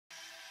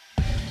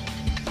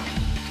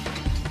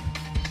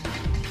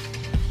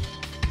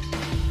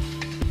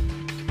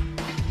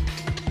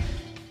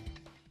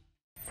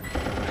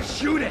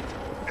Shoot it!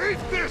 Eat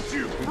this,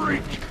 you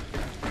freak!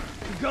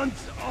 The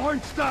guns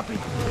aren't stopping.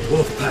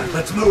 Wolfpack,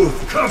 let's move!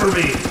 Cover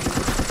me!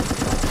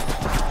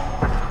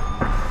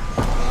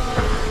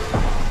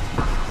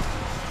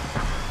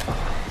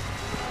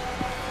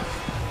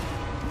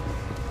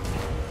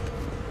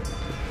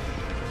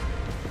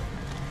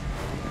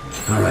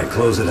 Alright,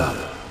 close it up.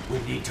 We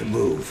need to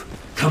move.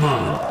 Come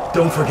on,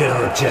 don't forget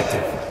our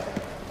objective.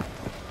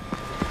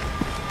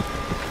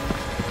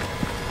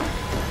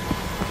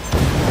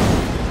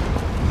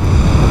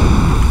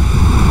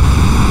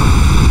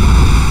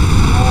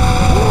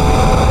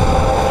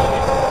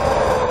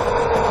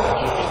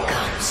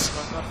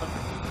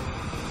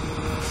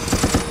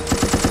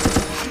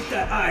 Shoot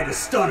that eye to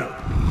stun him.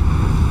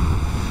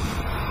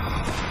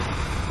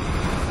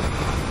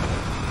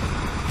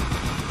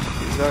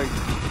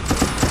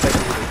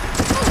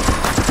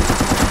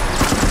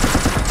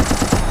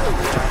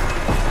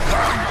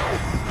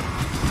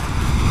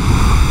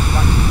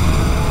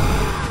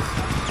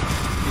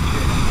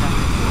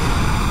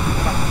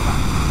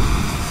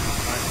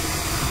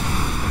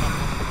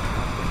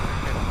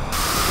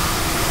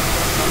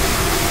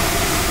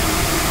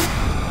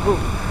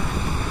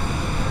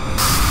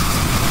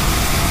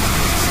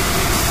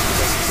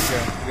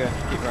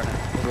 Keep running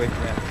all the way to the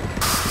end.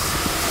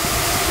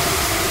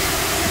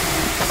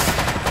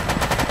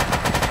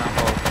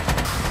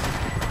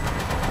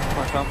 Come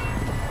on, Tom.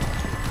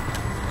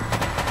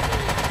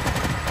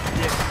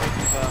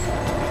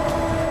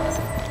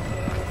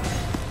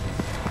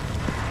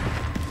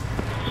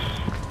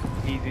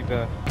 Easy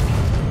burst.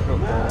 Got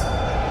ball.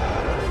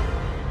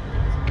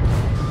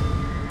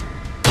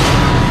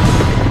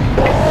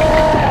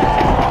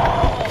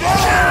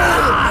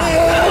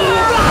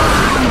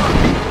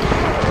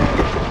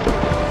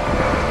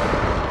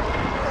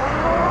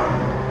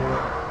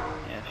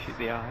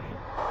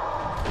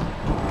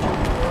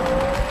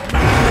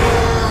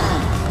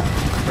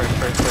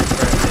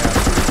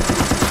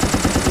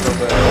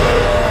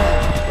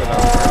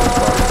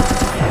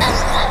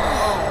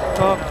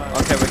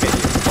 Okay, we'll get you.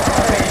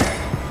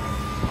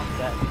 I'm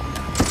dead.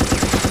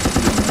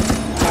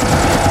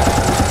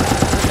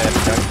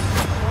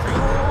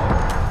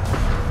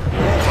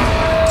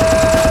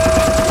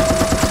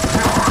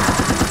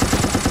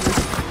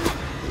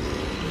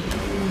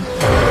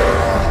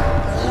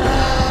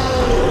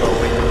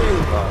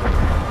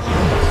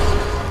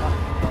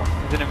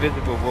 There's an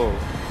invisible wall.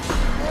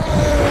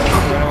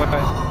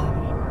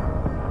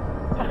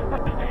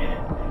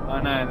 Oh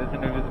no, there's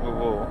an invisible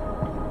wall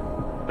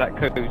that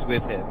goes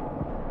with him.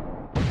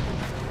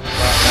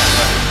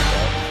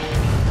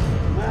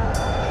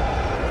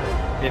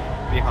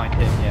 Behind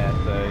him, yeah,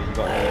 so you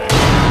got to...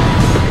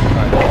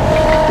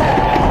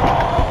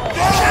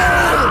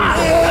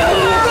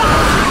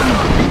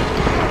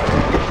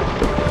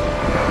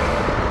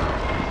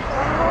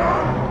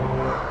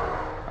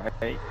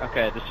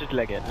 Okay, just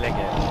leg it. Just leg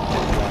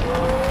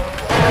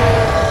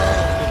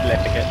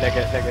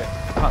it.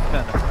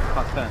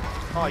 Can't turn.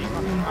 Oh, you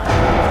can't.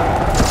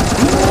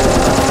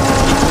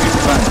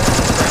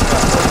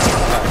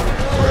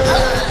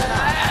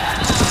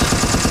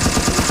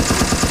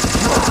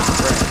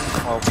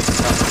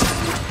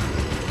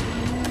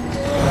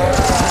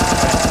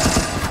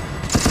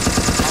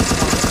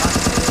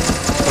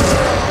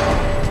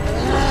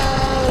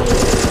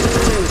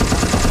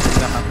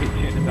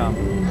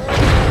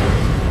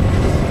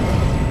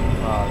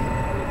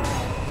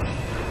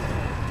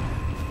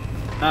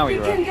 Now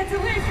we're right. Get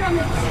away from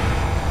it.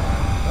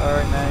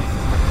 Alright, mate.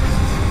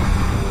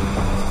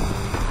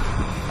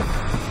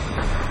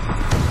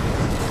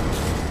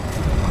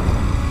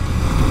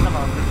 Come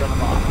on, we've done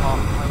about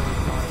half.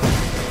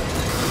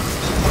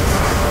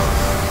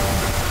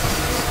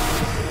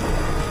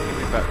 Give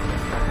me back.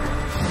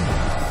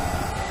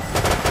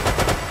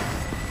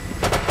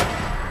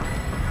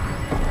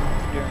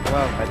 Doing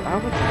well, mate. How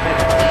was the head?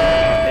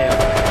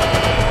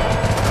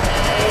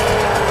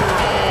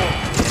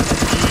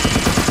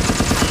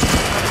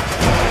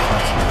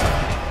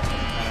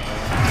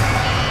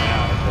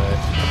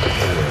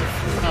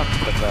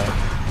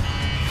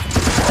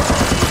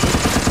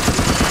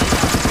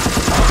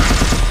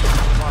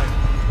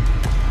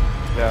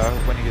 Yeah,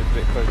 when he gets a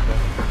bit closer.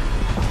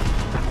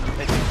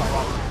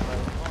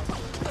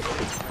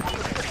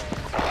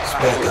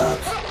 Spec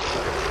ops.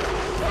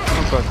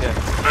 Oh god, yeah.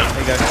 There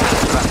you go.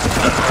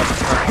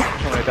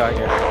 I'm gonna die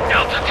here.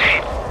 Delta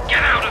team,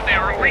 get out of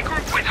there and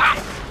regroup with him!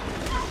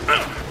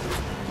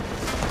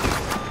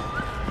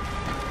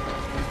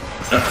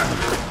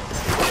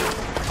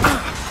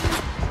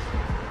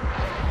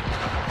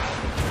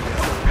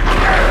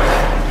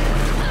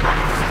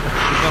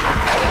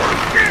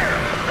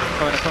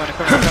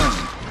 Come on.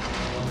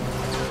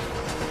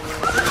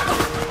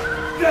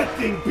 That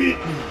thing bit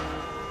me!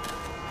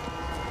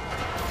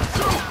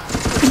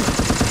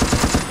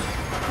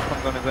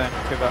 Comes on his own,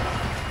 go back.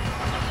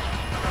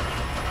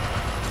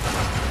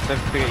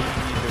 Don't forget you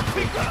can use your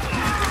speed.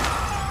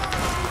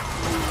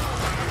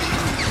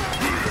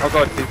 Oh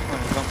god, he's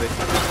one zombie.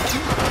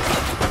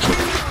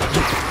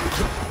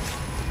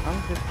 How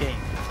is this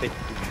game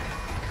addicting?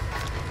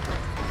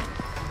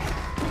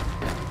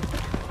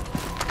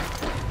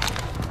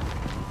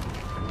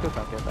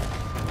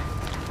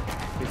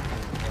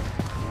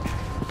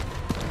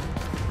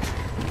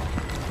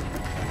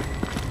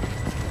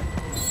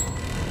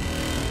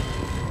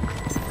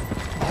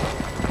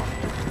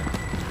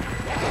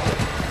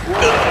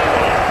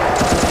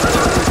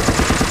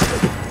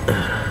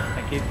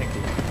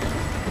 thingy.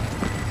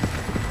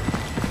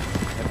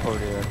 They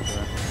probably are.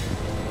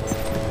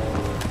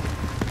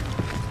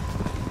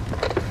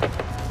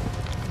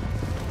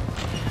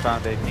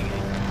 Found a thingy.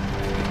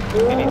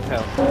 You need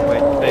help.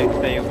 Wait, stay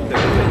through.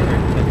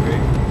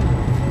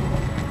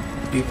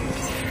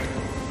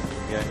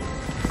 Yeah.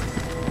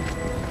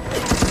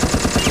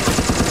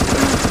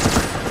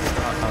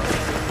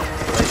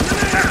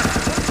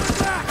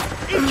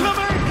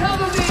 Incoming!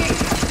 Cover me!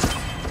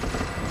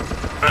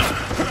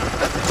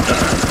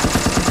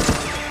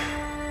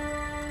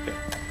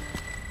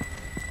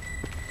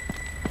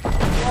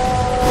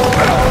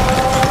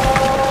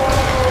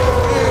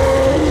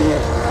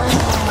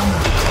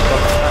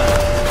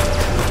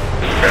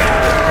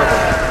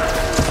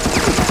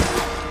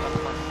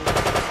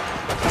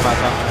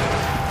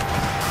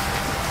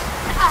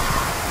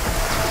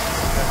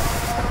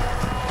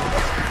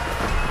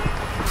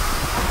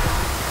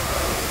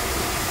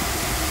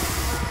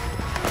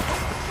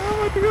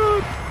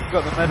 You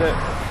got the medic.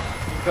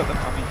 You got the. I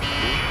mean,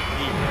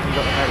 you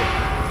got the medic.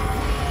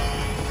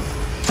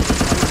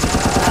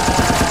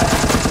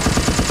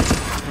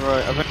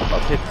 Right, I've got a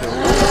pistol.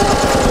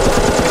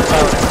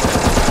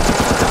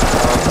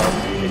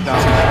 He's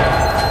down.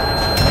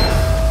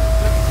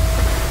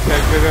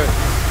 Go.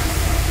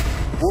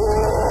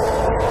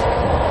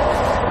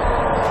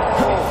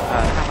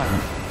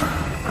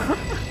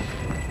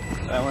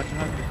 How much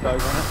time you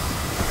dog on it?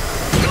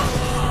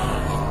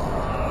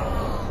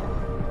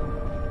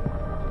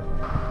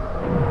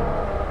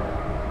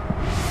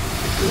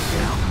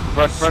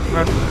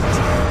 Run.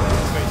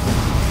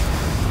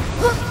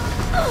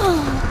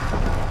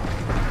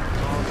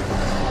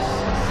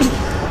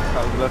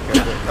 That was lucky.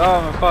 Oh,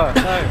 I'm on fire.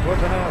 No, what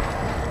the hell?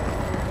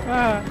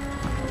 Ah.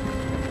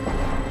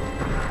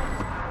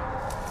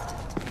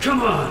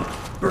 Come on!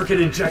 Birkin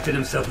injected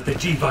himself with the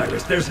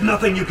G-Virus. There's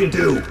nothing you can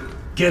do!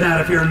 Get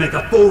out of here and make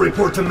a full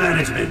report to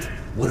management!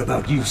 What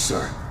about you,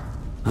 sir?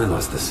 I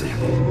lost the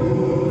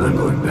sample. I'm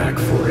going back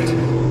for it.